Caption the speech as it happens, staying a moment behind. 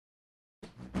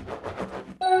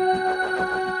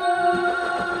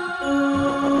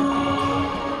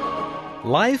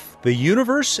life, the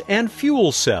universe, and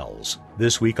fuel cells.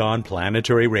 This week on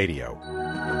Planetary Radio.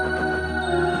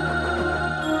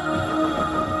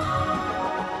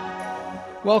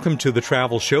 Welcome to the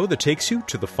travel show that takes you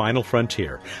to the final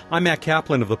frontier. I'm Matt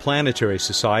Kaplan of the Planetary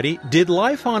Society. Did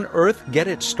life on Earth get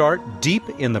its start deep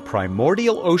in the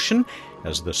primordial ocean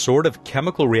as the sort of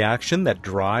chemical reaction that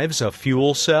drives a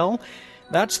fuel cell?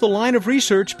 That's the line of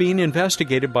research being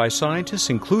investigated by scientists,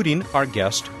 including our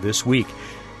guest this week.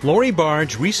 Lori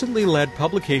Barge recently led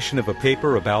publication of a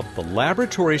paper about the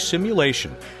laboratory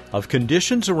simulation of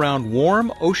conditions around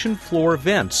warm ocean floor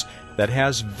vents that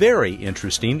has very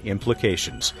interesting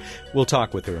implications. We'll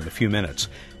talk with her in a few minutes.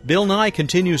 Bill Nye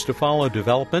continues to follow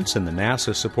developments in the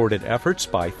NASA-supported efforts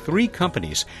by 3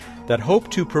 companies that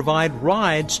hope to provide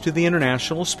rides to the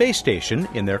International Space Station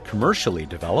in their commercially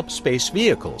developed space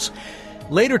vehicles.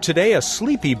 Later today, a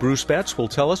sleepy Bruce Betts will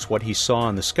tell us what he saw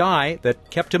in the sky that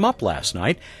kept him up last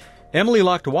night. Emily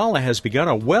Lakdawalla has begun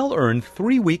a well-earned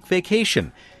 3-week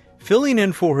vacation. Filling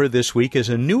in for her this week is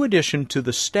a new addition to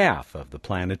the staff of the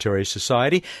Planetary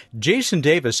Society. Jason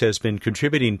Davis has been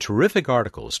contributing terrific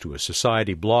articles to a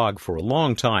Society blog for a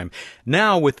long time.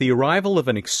 Now, with the arrival of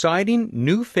an exciting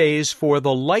new phase for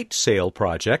the Light Sail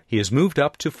project, he has moved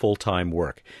up to full-time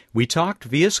work. We talked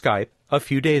via Skype a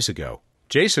few days ago.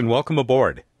 Jason, welcome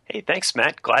aboard. Hey, thanks,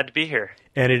 Matt. Glad to be here.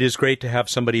 And it is great to have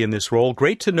somebody in this role.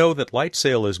 Great to know that Light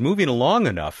Sail is moving along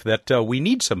enough that we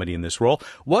need somebody in this role.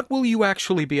 What will you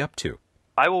actually be up to?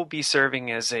 I will be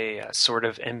serving as a sort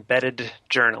of embedded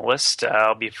journalist.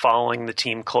 I'll be following the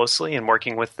team closely and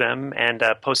working with them and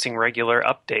posting regular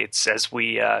updates as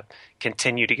we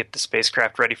continue to get the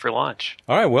spacecraft ready for launch.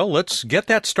 All right, well, let's get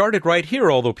that started right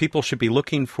here, although people should be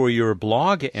looking for your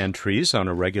blog entries on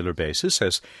a regular basis,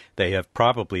 as they have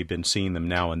probably been seeing them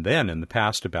now and then in the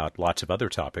past about lots of other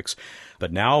topics.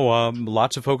 But now,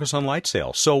 lots of focus on Light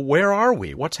Sail. So where are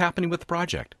we? What's happening with the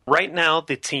project? Right now,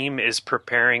 the team is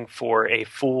preparing for a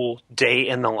full day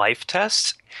in the life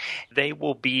test. They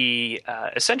will be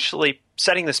essentially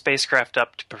setting the spacecraft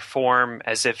up to perform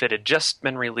as if it had just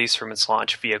been released from its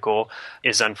launch vehicle,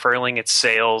 is unfurling its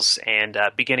sails, and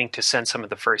beginning to send some of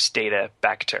the first data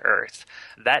back to Earth.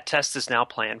 That test is now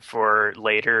planned for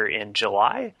later in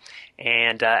July.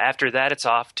 And after that, it's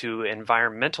off to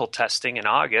environmental testing in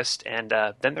August, and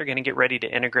then they're going to get ready to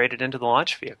integrate it into the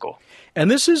launch vehicle. And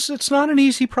it's not an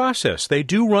easy process. They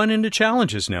do run into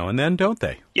challenges now and then, don't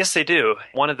they? Yes, they do.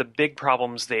 One of the big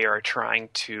problems they are trying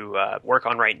to work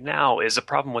on right now is a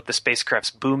problem with the spacecraft's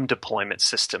boom deployment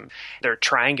system. There are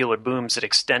triangular booms that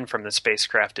extend from the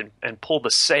spacecraft and pull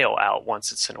the sail out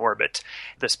once it's in orbit.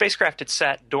 The spacecraft had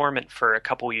sat dormant for a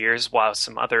couple years while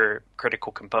some other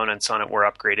critical components on it were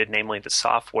upgraded, namely the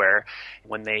software.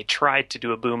 When they tried to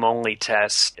do a boom-only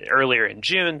test earlier in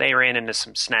June, they ran into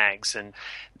some snags, and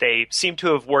they seem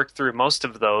to have worked through most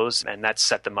of those, and that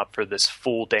set them up for this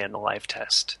full day in the life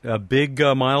test. A big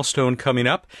milestone coming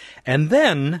up, and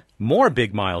then more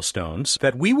big milestones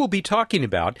that we will be talking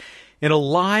about in a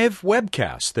live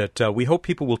webcast that we hope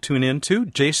people will tune into.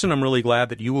 Jason, I'm really glad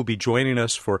that you will be joining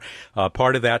us for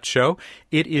part of that show.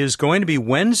 It is going to be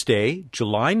Wednesday,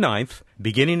 July 9th,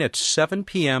 beginning at 7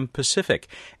 p.m. Pacific.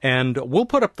 And we'll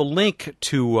put up the link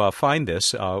to find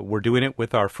this. We're doing it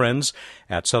with our friends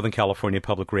at Southern California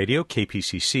Public Radio,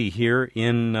 KPCC, here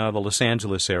in the Los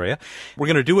Angeles area. We're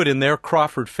going to do it in their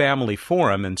Crawford Family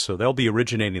Forum, and so they'll be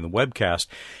originating the webcast.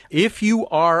 If you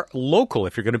are local,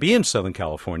 if you're going to be in Southern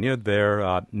California,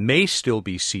 there may still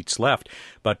be seats left.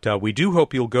 But we do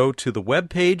hope you'll go to the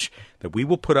webpage that we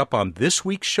will put up on this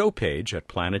week's show page at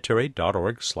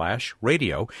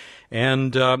planetary.org/radio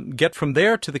and get from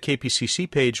there to the KPCC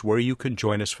page where you can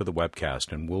join us for the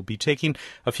webcast. And we'll be taking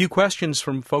a few questions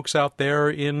from folks out there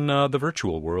in the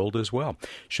virtual world as well.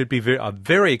 Should be a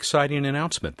very exciting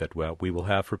announcement that we will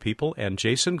have for people. And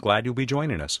Jason, glad you'll be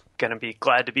joining us. Going to be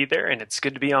glad to be there, and it's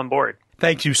good to be on board.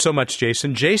 Thank you so much,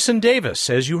 Jason. Jason Davis,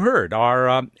 as you heard,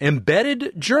 our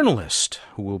embedded journalist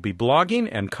who will be blogging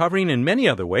and covering in many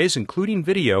other ways, including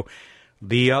video,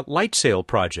 the Light Sail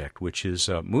project, which is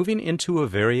moving into a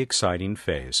very exciting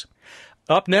phase.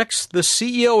 Up next, the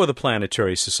CEO of the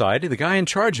Planetary Society, the guy in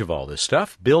charge of all this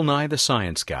stuff, Bill Nye, the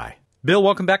science guy. Bill,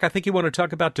 welcome back. I think you want to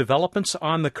talk about developments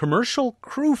on the commercial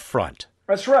crew front.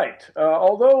 That's right.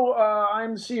 Although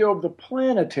I'm CEO of the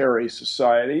Planetary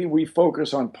Society, we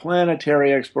focus on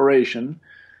planetary exploration,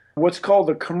 what's called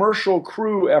the commercial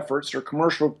crew efforts or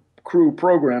commercial crew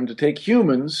program to take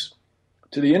humans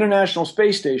to the International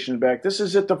Space Station and back. This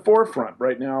is at the forefront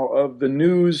right now of the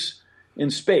news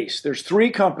in space. There's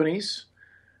 3 companies,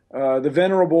 the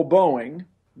venerable Boeing,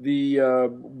 the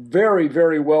very,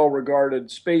 very well-regarded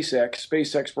SpaceX,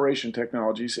 space exploration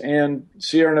technologies, and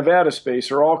Sierra Nevada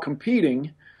Space are all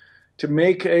competing to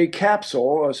make a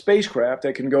capsule, a spacecraft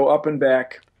that can go up and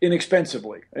back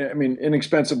inexpensively. I mean,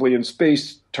 inexpensively in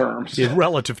space terms. In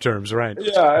relative terms, right.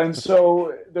 Yeah, and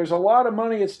so there's a lot of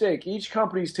money at stake. Each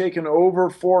company's taken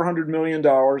over $400 million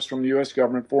from the U.S.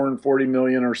 government, $440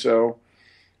 million or so.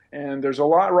 And there's a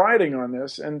lot riding on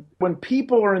this. And when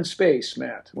people are in space,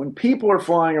 Matt, when people are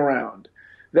flying around,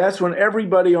 that's when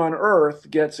everybody on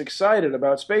Earth gets excited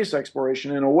about space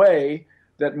exploration in a way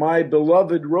that my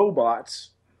beloved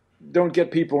robots don't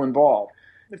get people involved.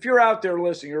 If you're out there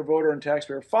listening, you're a voter and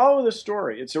taxpayer, follow this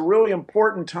story. It's a really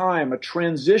important time, a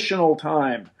transitional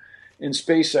time in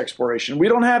space exploration. We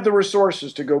don't have the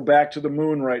resources to go back to the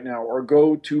moon right now or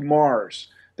go to Mars.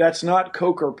 That's not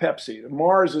Coke or Pepsi.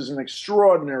 Mars is an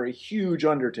extraordinary, huge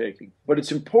undertaking. But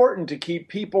it's important to keep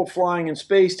people flying in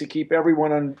space, to keep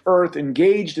everyone on Earth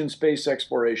engaged in space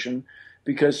exploration,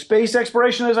 because space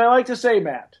exploration, as I like to say,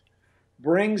 Matt,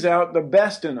 brings out the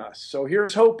best in us. So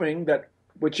here's hoping that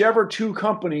whichever two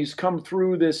companies come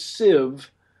through this sieve,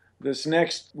 this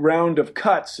next round of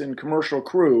cuts in Commercial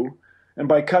Crew, and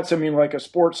by cuts I mean like a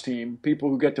sports team, people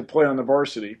who get to play on the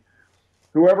varsity,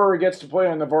 whoever gets to play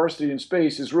on the varsity in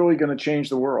space is really going to change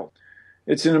the world.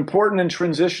 It's an important and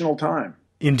transitional time.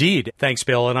 Indeed. Thanks,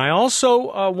 Bill. And I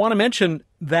also want to mention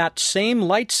that same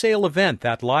Light Sail event,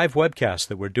 that live webcast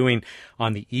that we're doing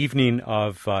on the evening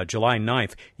of July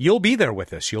 9th. You'll be there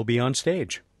with us. You'll be on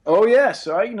stage. Oh, yes.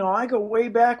 I go way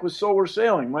back with solar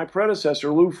sailing. My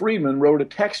predecessor, Lou Friedman, wrote a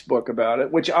textbook about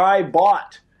it, which I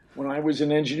bought when I was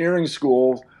in engineering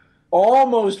school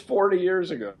almost 40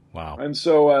 years ago. Wow. And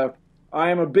so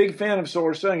I am a big fan of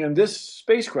solar sailing. And this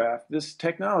spacecraft, this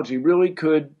technology, really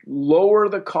could lower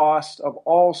the cost of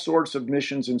all sorts of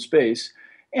missions in space.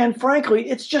 And frankly,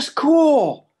 it's just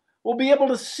cool. We'll be able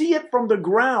to see it from the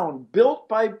ground, built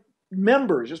by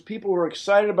members, just people who are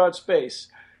excited about space.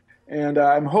 And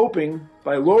I'm hoping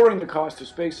by lowering the cost of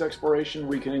space exploration,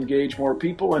 we can engage more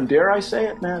people and, dare I say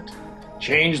it, Matt,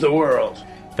 change the world.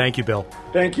 Thank you, Bill.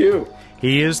 Thank you.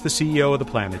 He is the CEO of the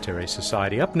Planetary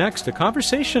Society. Up next, a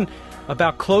conversation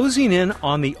about closing in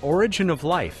on the origin of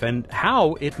life and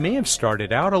how it may have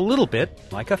started out a little bit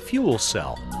like a fuel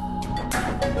cell.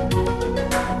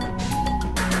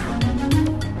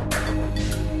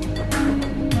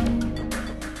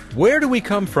 Where do we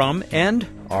come from, and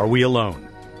are we alone?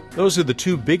 Those are the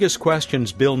two biggest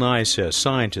questions Bill Nye says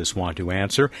scientists want to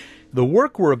answer. The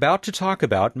work we're about to talk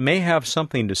about may have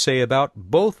something to say about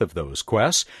both of those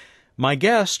quests. My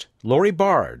guest, Lori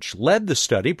Barge, led the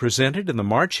study presented in the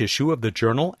March issue of the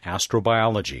journal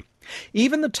Astrobiology.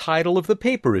 Even the title of the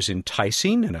paper is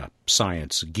enticing in a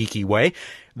science-geeky way,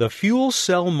 The Fuel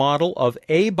Cell Model of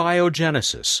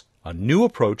Abiogenesis, a new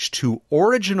approach to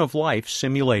origin of life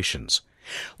simulations.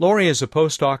 Lori is a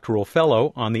postdoctoral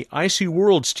fellow on the Icy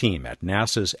Worlds team at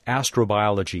NASA's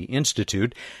Astrobiology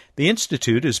Institute. The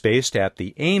institute is based at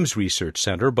the Ames Research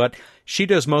Center, but she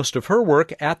does most of her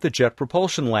work at the Jet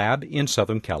Propulsion Lab in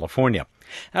Southern California.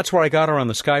 That's where I got her on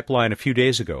the Skype line a few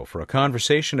days ago for a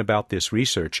conversation about this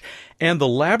research and the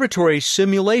laboratory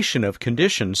simulation of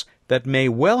conditions that may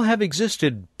well have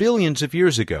existed billions of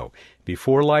years ago,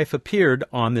 before life appeared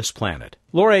on this planet.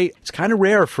 Lori, it's kind of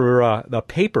rare for the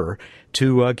paper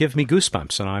to give me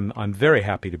goosebumps, and I'm very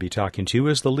happy to be talking to you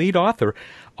as the lead author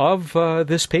of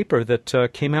this paper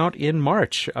that came out in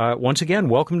March. Once again,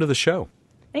 welcome to the show.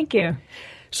 Thank you.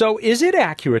 So is it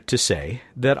accurate to say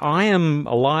that I am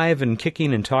alive and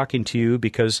kicking and talking to you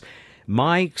because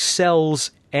my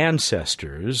cell's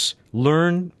ancestors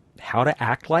learned how to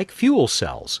act like fuel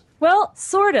cells? Well,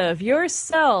 sort of. Your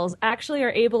cells actually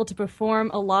are able to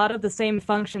perform a lot of the same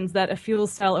functions that a fuel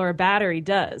cell or a battery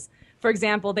does. For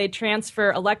example, they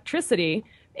transfer electricity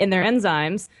in their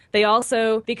enzymes. They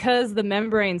also, because the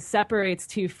membrane separates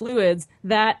two fluids,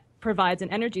 that provides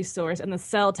an energy source, and the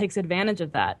cell takes advantage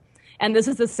of that. And this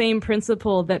is the same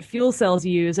principle that fuel cells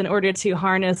use in order to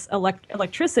harness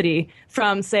electricity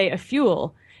from, say, a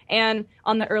fuel. And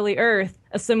on the early Earth,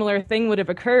 a similar thing would have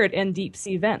occurred in deep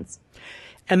sea vents.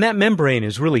 And that membrane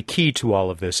is really key to all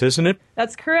of this, isn't it?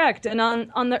 That's correct. And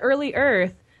on the early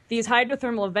Earth, these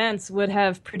hydrothermal vents would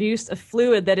have produced a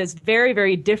fluid that is very,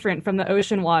 very different from the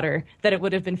ocean water that it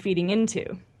would have been feeding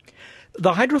into.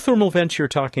 The hydrothermal vents you're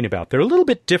talking about, they're a little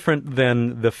bit different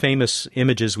than the famous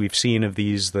images we've seen of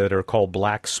these that are called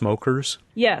black smokers.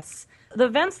 Yes. The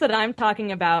vents that I'm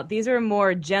talking about, these are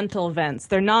more gentle vents.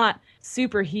 They're not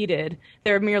superheated.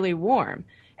 They're merely warm.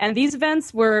 And these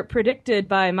vents were predicted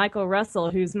by Michael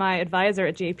Russell, who's my advisor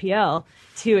at JPL,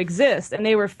 to exist, and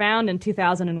they were found in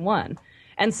 2001.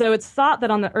 And so it's thought that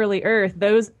on the early Earth,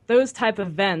 those type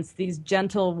of vents, these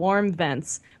gentle, warm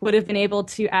vents, would have been able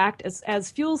to act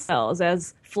as fuel cells,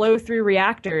 as flow-through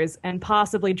reactors, and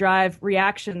possibly drive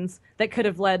reactions that could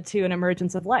have led to an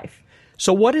emergence of life.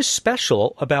 So what is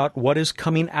special about what is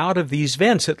coming out of these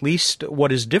vents, at least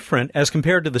what is different as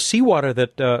compared to the seawater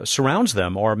that surrounds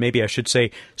them, or maybe I should say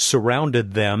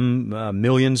surrounded them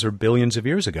millions or billions of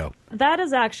years ago? That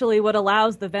is actually what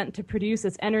allows the vent to produce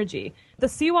its energy. The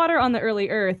seawater on the early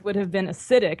Earth would have been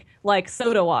acidic, like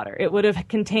soda water. It would have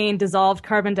contained dissolved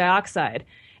carbon dioxide.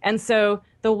 And so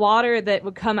the water that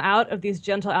would come out of these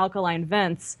gentle alkaline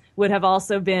vents would have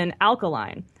also been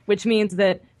alkaline, which means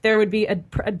that there would be a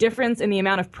difference in the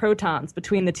amount of protons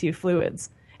between the two fluids.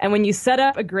 And when you set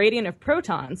up a gradient of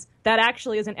protons, that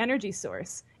actually is an energy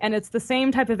source. And it's the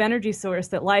same type of energy source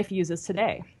that life uses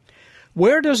today.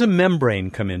 Where does a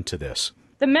membrane come into this?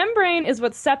 The membrane is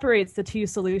what separates the two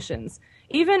solutions.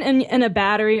 Even in a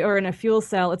battery or in a fuel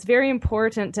cell, it's very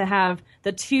important to have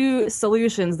the two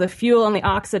solutions, the fuel and the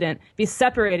oxidant, be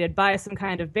separated by some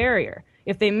kind of barrier.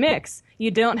 If they mix,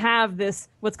 you don't have this,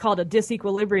 what's called a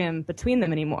disequilibrium between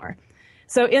them anymore.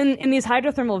 So in these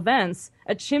hydrothermal vents,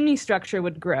 a chimney structure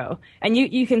would grow. And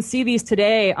you can see these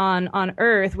today on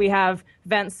Earth. We have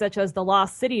vents such as the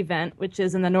Lost City vent, which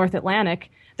is in the North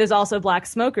Atlantic. There's also black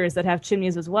smokers that have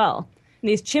chimneys as well. And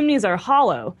these chimneys are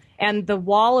hollow, and the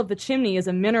wall of the chimney is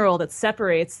a mineral that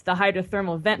separates the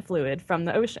hydrothermal vent fluid from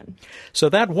the ocean. So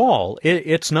that wall,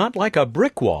 it's not like a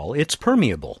brick wall, it's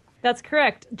permeable. That's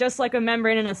correct, just like a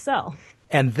membrane in a cell.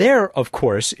 And there, of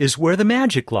course, is where the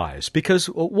magic lies. Because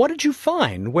what did you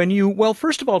find when you, well,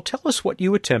 first of all, tell us what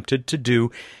you attempted to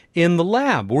do in the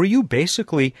lab. Were you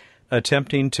basically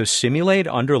attempting to simulate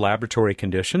under laboratory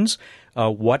conditions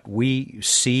what we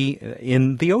see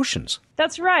in the oceans?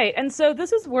 That's right. And so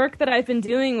this is work that I've been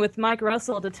doing with Mike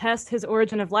Russell to test his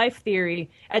origin of life theory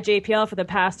at JPL for the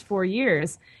past 4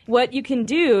 years. What you can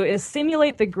do is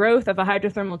simulate the growth of a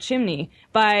hydrothermal chimney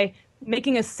by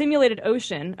making a simulated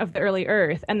ocean of the early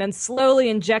Earth and then slowly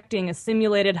injecting a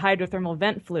simulated hydrothermal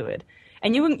vent fluid.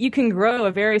 And you can grow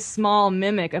a very small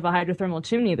mimic of a hydrothermal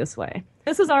chimney this way.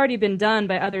 This has already been done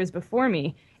by others before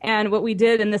me. And what we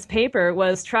did in this paper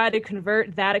was try to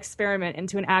convert that experiment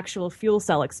into an actual fuel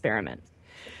cell experiment.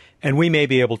 And we may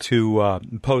be able to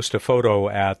post a photo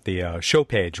at the show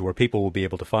page where people will be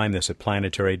able to find this at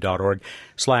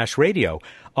planetary.org/radio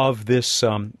of this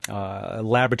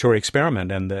laboratory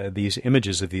experiment and these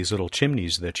images of these little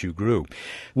chimneys that you grew.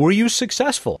 Were you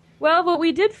successful? Well, what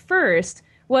we did first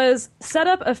was set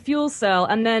up a fuel cell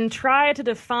and then try to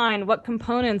define what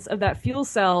components of that fuel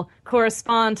cell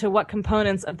correspond to what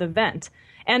components of the vent.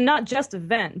 And not just a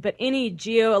vent, but any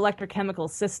geoelectrochemical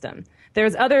system.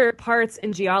 There's other parts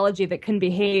in geology that can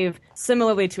behave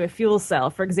similarly to a fuel cell.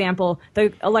 For example, the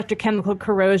electrochemical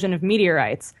corrosion of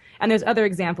meteorites. And there's other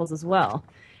examples as well.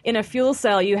 In a fuel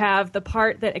cell, you have the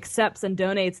part that accepts and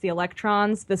donates the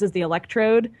electrons. This is the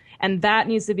electrode. And that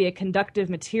needs to be a conductive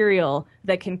material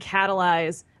that can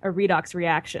catalyze a redox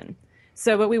reaction.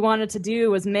 So what we wanted to do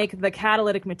was make the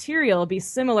catalytic material be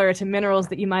similar to minerals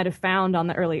that you might have found on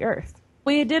the early Earth.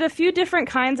 We did a few different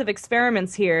kinds of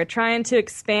experiments here, trying to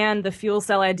expand the fuel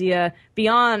cell idea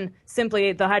beyond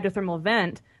simply the hydrothermal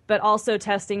vent, but also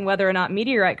testing whether or not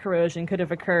meteorite corrosion could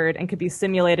have occurred and could be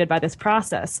simulated by this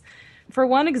process. For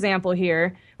one example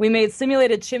here, we made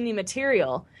simulated chimney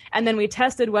material, and then we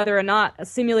tested whether or not a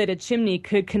simulated chimney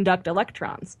could conduct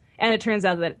electrons. And it turns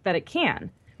out that it can,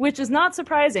 which is not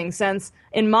surprising since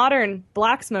in modern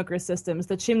black smoker systems,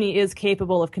 the chimney is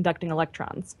capable of conducting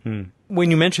electrons. When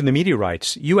you mentioned the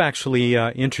meteorites, you actually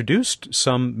introduced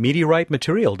some meteorite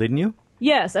material, didn't you?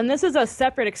 Yes, and this is a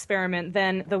separate experiment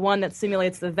than the one that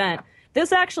simulates the vent.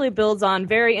 This actually builds on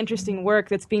very interesting work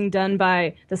that's being done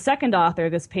by the second author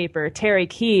of this paper, Terry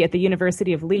Key, at the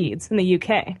University of Leeds in the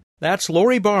UK. That's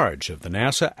Lori Barge of the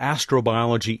NASA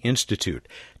Astrobiology Institute,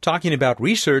 talking about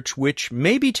research which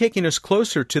may be taking us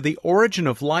closer to the origin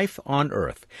of life on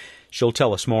Earth. She'll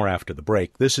tell us more after the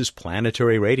break. This is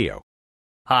Planetary Radio.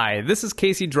 Hi, this is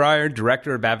Casey Dreyer,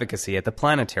 Director of Advocacy at the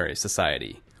Planetary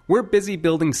Society. We're busy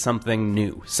building something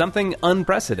new, something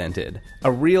unprecedented,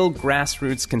 a real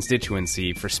grassroots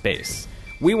constituency for space.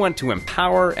 We want to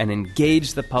empower and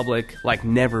engage the public like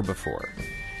never before.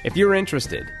 If you're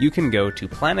interested, you can go to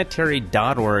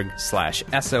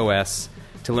planetary.org/SOS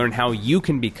to learn how you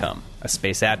can become a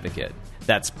space advocate.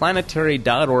 That's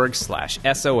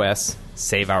planetary.org/SOS.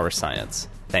 Save our science.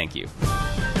 Thank you.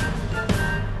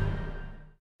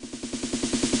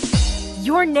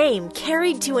 Your name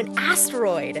carried to an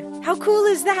asteroid. How cool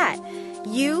is that?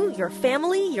 You, your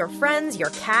family, your friends, your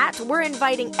cat, we're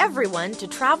inviting everyone to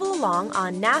travel along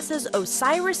on NASA's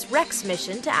OSIRIS-REx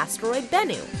mission to asteroid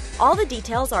Bennu. All the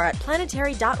details are at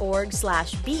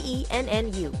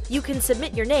planetary.org/BENNU. You can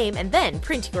submit your name and then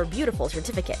print your beautiful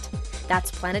certificate. That's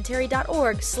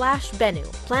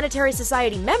planetary.org/Bennu. Planetary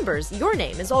Society members, your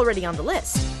name is already on the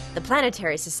list. The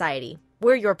Planetary Society.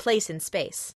 We're your place in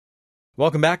space.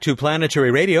 Welcome back to Planetary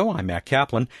Radio. I'm Matt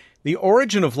Kaplan. The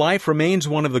origin of life remains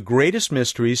one of the greatest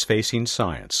mysteries facing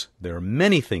science. There are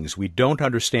many things we don't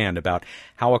understand about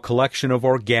how a collection of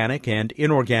organic and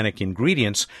inorganic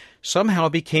ingredients somehow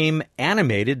became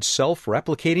animated,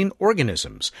 self-replicating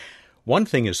organisms. One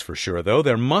thing is for sure, though,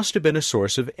 there must have been a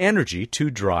source of energy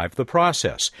to drive the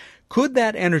process. Could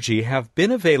that energy have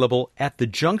been available at the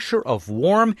juncture of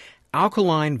warm,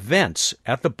 alkaline vents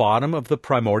at the bottom of the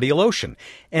primordial ocean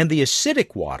and the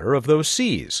acidic water of those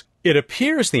seas? It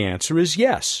appears the answer is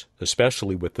yes,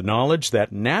 especially with the knowledge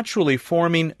that naturally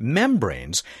forming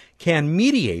membranes can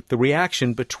mediate the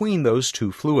reaction between those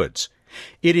two fluids.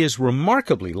 It is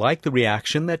remarkably like the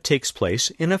reaction that takes place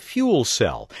in a fuel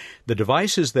cell, the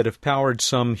devices that have powered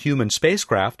some human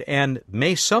spacecraft and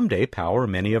may someday power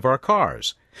many of our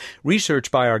cars. Research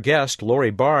by our guest,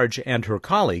 Lori Barge, and her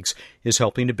colleagues is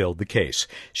helping to build the case.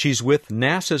 She's with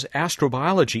NASA's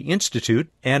Astrobiology Institute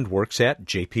and works at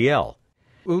JPL.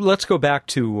 Let's go back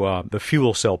to the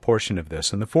fuel cell portion of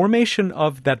this and the formation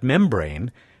of that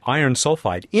membrane, iron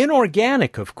sulfide.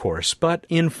 Inorganic, of course, but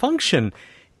in function,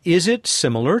 is it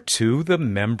similar to the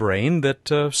membrane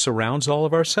that surrounds all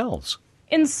of our cells?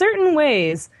 In certain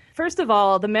ways. First of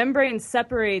all, the membrane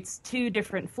separates two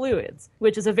different fluids,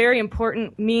 which is a very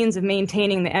important means of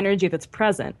maintaining the energy that's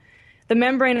present. The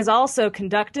membrane is also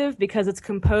conductive because it's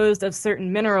composed of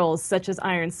certain minerals such as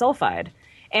iron sulfide.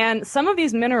 And some of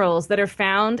these minerals that are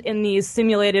found in these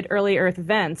simulated early Earth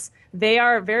vents, they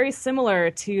are very similar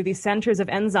to the centers of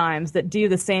enzymes that do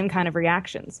the same kind of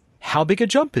reactions. How big a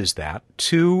jump is that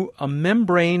to a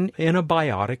membrane in a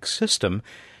biotic system?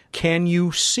 Can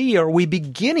you see, are we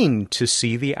beginning to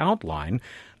see the outline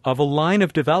of a line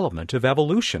of development, of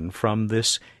evolution from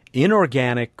this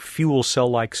inorganic fuel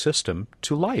cell-like system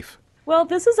to life? Well,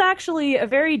 this is actually a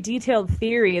very detailed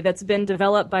theory that's been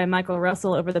developed by Michael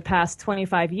Russell over the past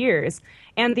 25 years.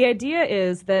 And the idea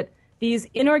is that these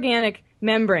inorganic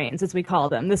membranes, as we call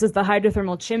them, this is the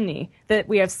hydrothermal chimney that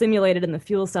we have simulated in the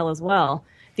fuel cell as well.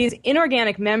 These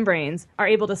inorganic membranes are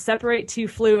able to separate two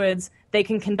fluids. They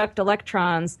can conduct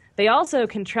electrons. They also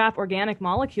can trap organic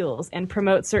molecules and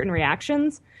promote certain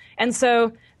reactions. And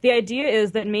so the idea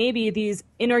is that maybe these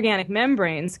inorganic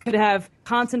membranes could have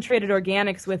concentrated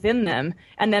organics within them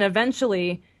and then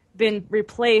eventually been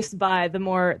replaced by the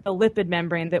lipid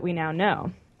membrane that we now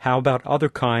know. How about other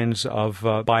kinds of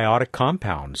biotic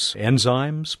compounds,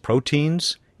 enzymes,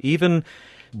 proteins, even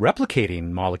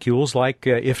replicating molecules like,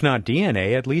 if not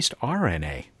DNA, at least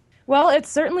RNA? Well, it's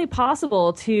certainly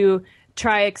possible to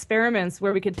try experiments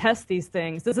where we could test these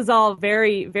things. This is all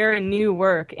very, very new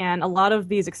work, and a lot of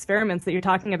these experiments that you're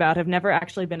talking about have never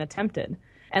actually been attempted.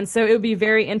 And so it would be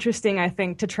very interesting, I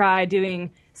think, to try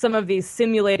doing some of these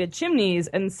simulated chimneys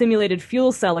and simulated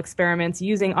fuel cell experiments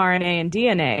using RNA and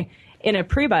DNA in a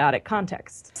prebiotic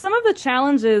context. Some of the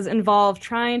challenges involve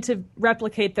trying to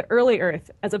replicate the early Earth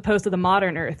as opposed to the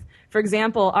modern Earth. For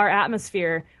example, our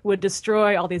atmosphere would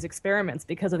destroy all these experiments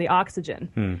because of the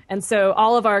oxygen. And so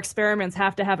all of our experiments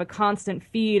have to have a constant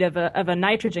feed of a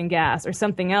nitrogen gas or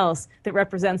something else that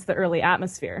represents the early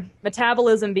atmosphere.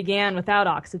 Metabolism began without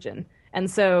oxygen.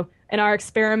 And so in our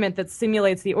experiment that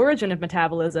simulates the origin of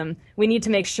metabolism, we need to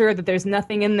make sure that there's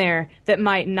nothing in there that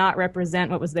might not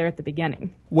represent what was there at the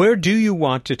beginning. Where do you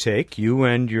want to take, you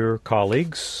and your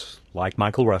colleagues, like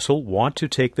Michael Russell, want to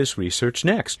take this research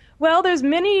next? Well, there's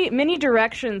many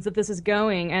directions that this is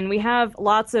going, and we have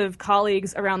lots of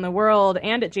colleagues around the world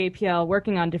and at JPL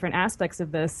working on different aspects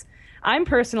of this. I'm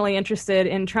personally interested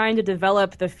in trying to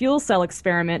develop the fuel cell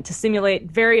experiment to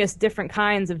simulate various different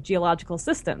kinds of geological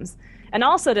systems, and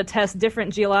also to test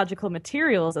different geological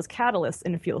materials as catalysts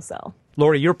in a fuel cell.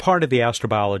 Lori, you're part of the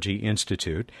Astrobiology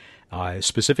Institute,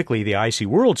 specifically the Icy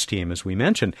Worlds team, as we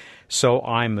mentioned. So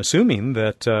I'm assuming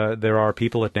that there are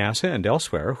people at NASA and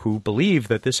elsewhere who believe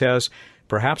that this has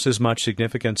perhaps as much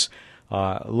significance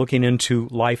looking into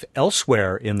life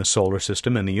elsewhere in the solar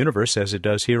system and the universe as it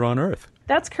does here on Earth.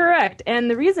 That's correct. And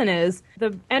the reason is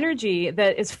the energy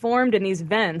that is formed in these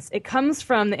vents, it comes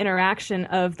from the interaction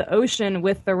of the ocean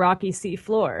with the rocky sea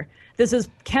floor. This is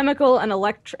chemical and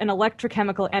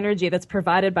electrochemical energy that's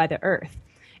provided by the Earth.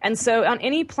 And so on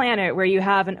any planet where you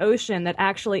have an ocean that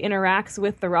actually interacts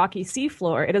with the rocky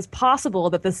seafloor, it is possible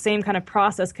that the same kind of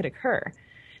process could occur.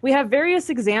 We have various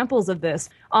examples of this.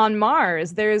 On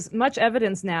Mars, there's much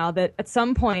evidence now that at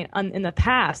some point in the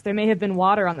past, there may have been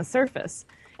water on the surface.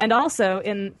 And also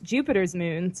in Jupiter's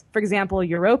moons, for example,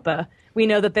 Europa, we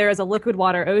know that there is a liquid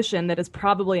water ocean that is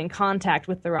probably in contact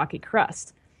with the rocky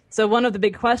crust. So one of the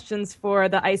big questions for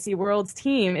the Icy Worlds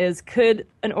team is, could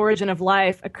an origin of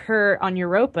life occur on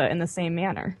Europa in the same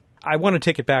manner? I want to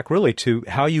take it back really to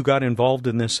how you got involved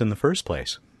in this in the first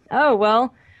place. Oh,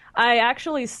 well, I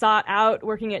actually sought out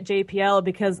working at JPL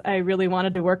because I really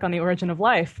wanted to work on the origin of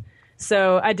life.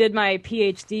 So I did my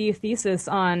PhD thesis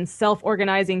on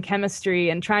self-organizing chemistry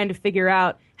and trying to figure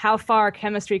out how far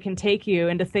chemistry can take you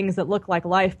into things that look like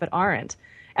life but aren't.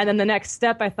 And then the next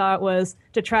step, I thought, was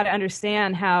to try to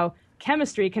understand how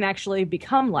chemistry can actually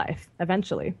become life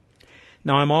eventually.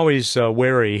 Now, I'm always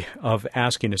wary of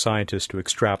asking a scientist to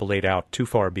extrapolate out too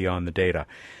far beyond the data.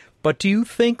 But do you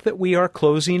think that we are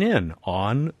closing in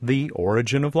on the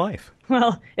origin of life?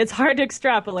 Well, it's hard to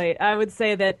extrapolate. I would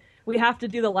say that we have to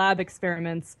do the lab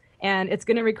experiments, and it's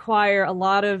going to require a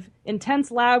lot of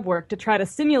intense lab work to try to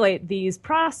simulate these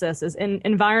processes in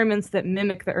environments that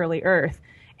mimic the early Earth.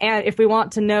 And if we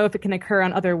want to know if it can occur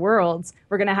on other worlds,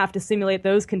 we're going to have to simulate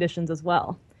those conditions as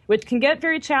well, which can get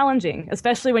very challenging,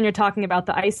 especially when you're talking about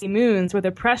the icy moons where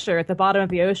the pressure at the bottom of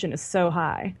the ocean is so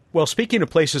high. Well, speaking of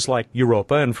places like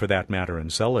Europa, and for that matter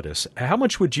Enceladus, how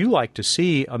much would you like to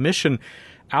see a mission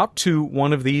out to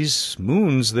one of these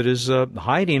moons that is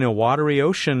hiding a watery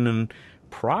ocean and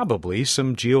probably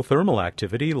some geothermal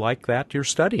activity like that you're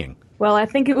studying? Well, I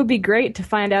think it would be great to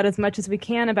find out as much as we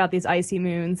can about these icy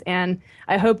moons, and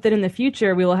I hope that in the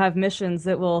future we will have missions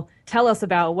that will tell us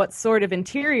about what sort of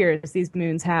interiors these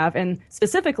moons have, and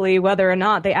specifically whether or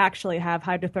not they actually have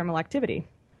hydrothermal activity.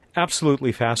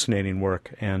 Absolutely fascinating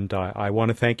work, and I want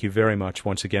to thank you very much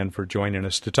once again for joining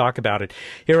us to talk about it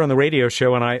here on the radio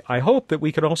show, and I hope that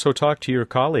we could also talk to your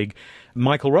colleague,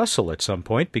 Michael Russell, at some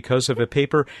point, because of a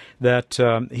paper that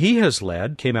he has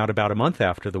led, came out about a month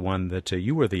after the one that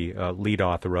you were the lead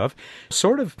author of,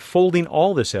 sort of folding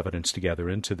all this evidence together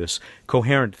into this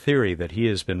coherent theory that he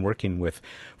has been working with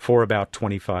for about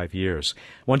 25 years.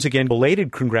 Once again,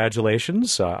 belated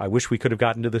congratulations. I wish we could have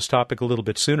gotten to this topic a little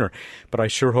bit sooner, but I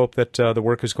sure hope that the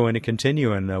work is going to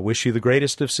continue, and wish you the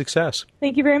greatest of success.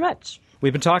 Thank you very much.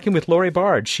 We've been talking with Laurie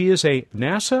Bard. She is a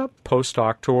NASA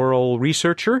postdoctoral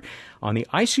researcher on the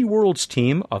Icy Worlds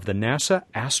team of the NASA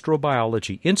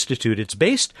Astrobiology Institute. It's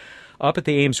based up at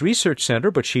the Ames Research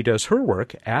Center, but she does her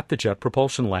work at the Jet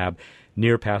Propulsion Lab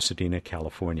near Pasadena,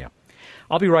 California.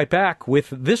 I'll be right back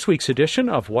with this week's edition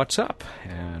of What's Up,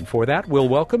 and for that, we'll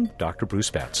welcome Dr.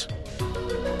 Bruce Betts.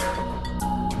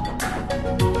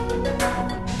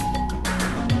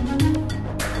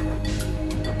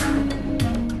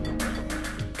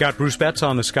 Got Bruce Betts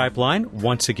on the Skype line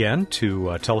once again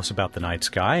to tell us about the night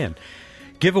sky and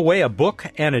give away a book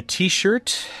and a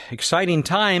T-shirt. Exciting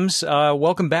times.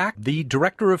 Welcome back, the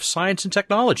Director of Science and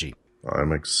Technology.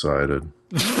 I'm excited.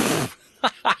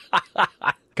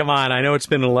 Come on, I know it's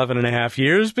been 11 and a half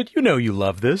years, but you know you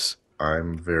love this.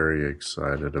 I'm very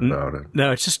excited about it.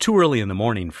 No, it's just too early in the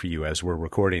morning for you as we're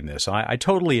recording this. I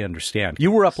totally understand.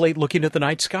 You were up late looking at the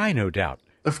night sky, no doubt.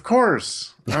 Of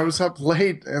course. I was up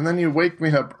late, and then you wake me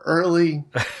up early.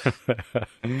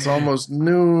 It's almost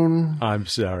noon. I'm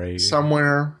sorry.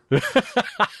 Somewhere.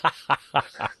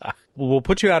 We'll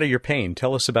put you out of your pain.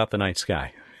 Tell us about the night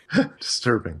sky.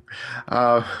 Disturbing.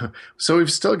 So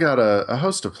we've still got a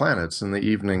host of planets in the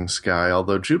evening sky,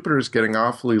 although Jupiter is getting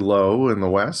awfully low in the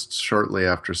west shortly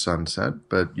after sunset,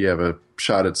 but you have a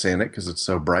shot at seeing it because it's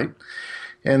so bright.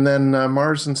 And then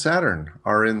Mars and Saturn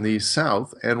are in the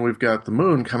south, and we've got the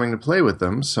moon coming to play with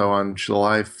them. So on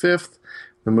July 5th,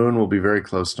 the moon will be very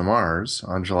close to Mars.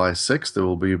 On July 6th, it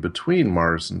will be between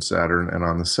Mars and Saturn, and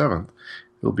on the 7th,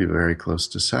 it will be very close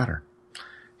to Saturn.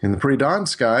 In the pre-dawn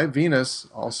sky, Venus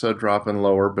also dropping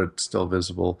lower, but still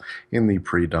visible in the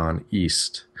pre-dawn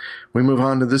east. We move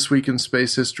on to this week in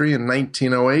space history. In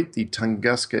 1908, the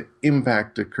Tunguska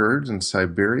impact occurred in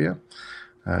Siberia.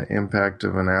 Impact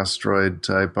of an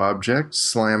asteroid-type object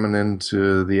slamming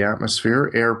into the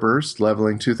atmosphere, airburst,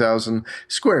 leveling 2,000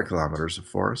 square kilometers of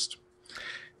forest.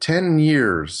 10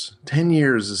 years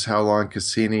is how long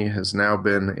Cassini has now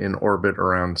been in orbit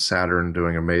around Saturn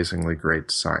doing amazingly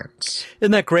great science.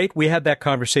 Isn't that great? We had that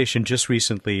conversation just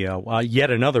recently,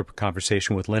 yet another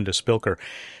conversation with Linda Spilker,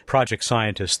 project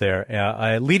scientist there,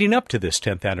 leading up to this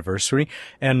 10th anniversary,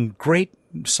 and great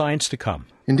science to come.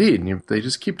 Indeed. They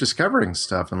just keep discovering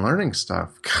stuff and learning stuff.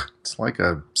 It's like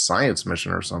a science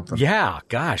mission or something. Yeah,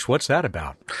 gosh, what's that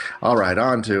about? All right,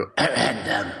 on to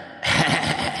random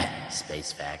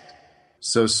space fact.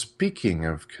 So speaking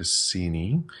of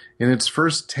Cassini, in its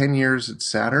first 10 years at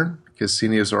Saturn,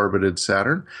 Cassini has orbited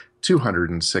Saturn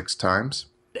 206 times.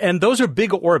 And those are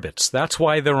big orbits. That's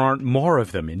why there aren't more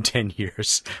of them in 10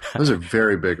 years. Those are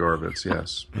very big orbits,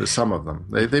 yes. Some of them.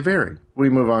 They vary. We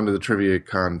move on to the trivia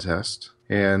contest.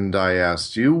 And I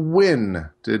asked you, when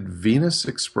did Venus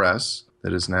Express,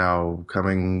 that is now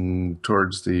coming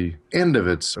towards the end of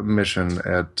its mission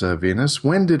at Venus,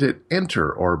 when did it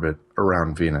enter orbit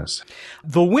around Venus?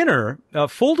 The winner,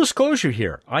 full disclosure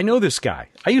here, I know this guy.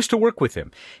 I used to work with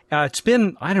him. It's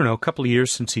been, a couple of years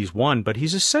since he's won, but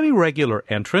he's a semi-regular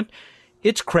entrant.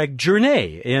 It's Craig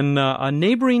Journet in a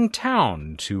neighboring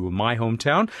town to my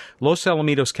hometown, Los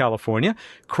Alamitos, California.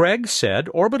 Craig said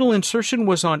orbital insertion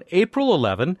was on April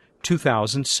 11,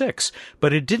 2006,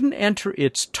 but it didn't enter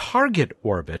its target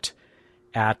orbit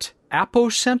at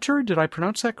apocenter. Did I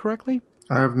pronounce that correctly?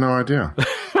 I have no idea.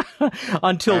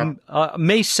 Until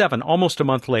May 7, almost a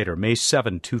month later, May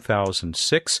 7,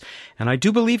 2006. And I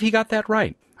do believe he got that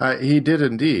right. He did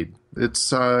indeed.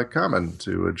 It's common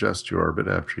to adjust your orbit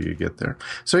after you get there.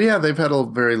 So yeah, they've had a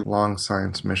very long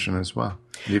science mission as well.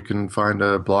 You can find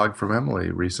a blog from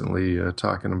Emily recently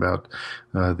talking about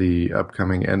the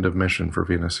upcoming end of mission for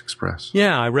Venus Express.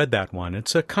 Yeah, I read that one.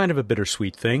 It's a kind of a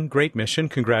bittersweet thing. Great mission.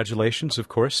 Congratulations, of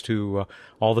course, to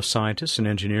all the scientists and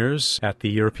engineers at the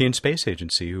European Space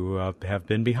Agency who have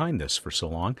been behind this for so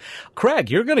long.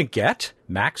 Craig, you're going to get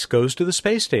Max Goes to the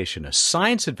Space Station, a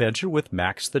science adventure with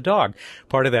Max the dog,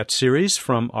 part of that series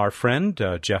from our friend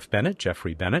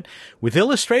Jeffrey Bennett, with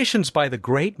illustrations by the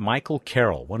great Michael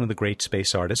Carroll, one of the great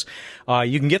space artists.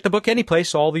 You can get the book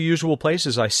anyplace, all the usual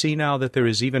places. I see now that there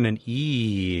is even an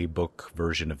e-book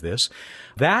version of this.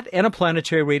 That and a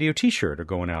Planetary Radio t-shirt are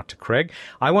going out to Craig.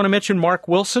 I want to mention Mark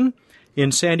Wilson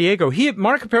in San Diego.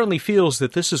 Mark apparently feels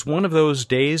that this is one of those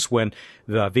days when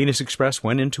the Venus Express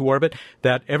went into orbit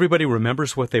that everybody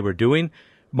remembers what they were doing.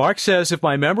 Mark says, if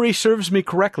my memory serves me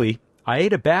correctly, I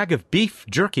ate a bag of beef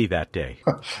jerky that day.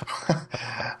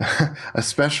 A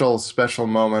special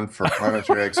moment for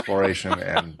planetary exploration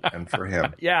and for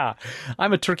him. Yeah,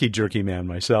 I'm a turkey jerky man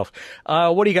myself.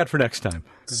 What do you got for next time?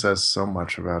 It says so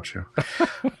much about you.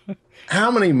 How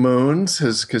many moons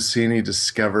has Cassini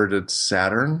discovered at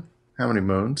Saturn? How many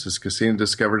moons has Cassini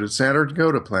discovered at Saturn?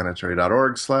 Go to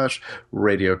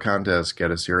planetary.org/radio contest.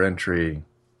 Get us your entry.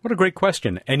 What a great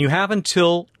question. And you have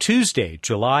until Tuesday,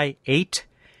 July 8th,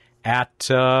 at,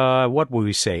 8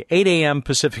 a.m.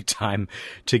 Pacific time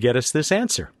to get us this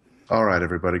answer. All right,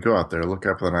 everybody, go out there, look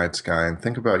up at the night sky, and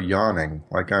think about yawning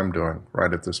like I'm doing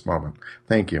right at this moment.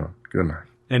 Thank you. Good night.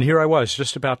 And here I was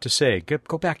just about to say,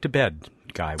 go back to bed,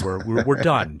 guy. We're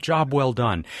done. Job well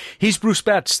done. He's Bruce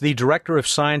Betts, the Director of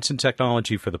Science and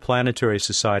Technology for the Planetary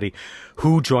Society,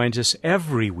 who joins us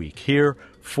every week here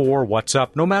for What's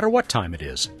Up, no matter what time it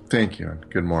is. Thank you, and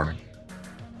good morning.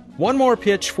 One more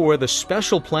pitch for the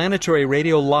special Planetary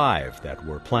Radio Live that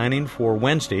we're planning for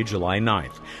Wednesday, July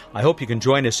 9th. I hope you can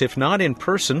join us, if not in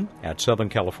person, at Southern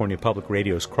California Public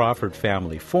Radio's Crawford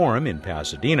Family Forum in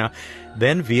Pasadena,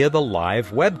 then via the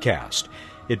live webcast.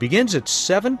 It begins at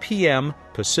 7 p.m.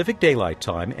 Pacific Daylight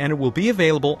Time, and it will be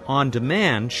available on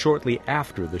demand shortly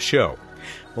after the show.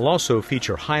 We'll also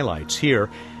feature highlights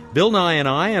here. Bill Nye and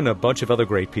I and a bunch of other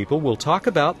great people will talk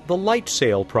about the Light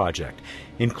Sail project,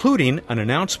 including an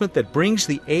announcement that brings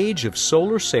the age of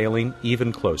solar sailing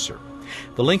even closer.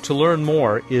 The link to learn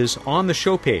more is on the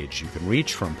show page. You can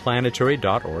reach from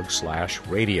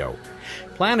planetary.org/radio.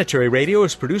 Planetary Radio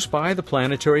is produced by the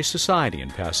Planetary Society in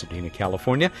Pasadena,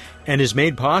 California, and is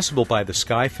made possible by the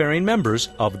Skyfaring members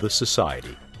of the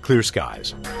Society. Clear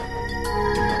skies.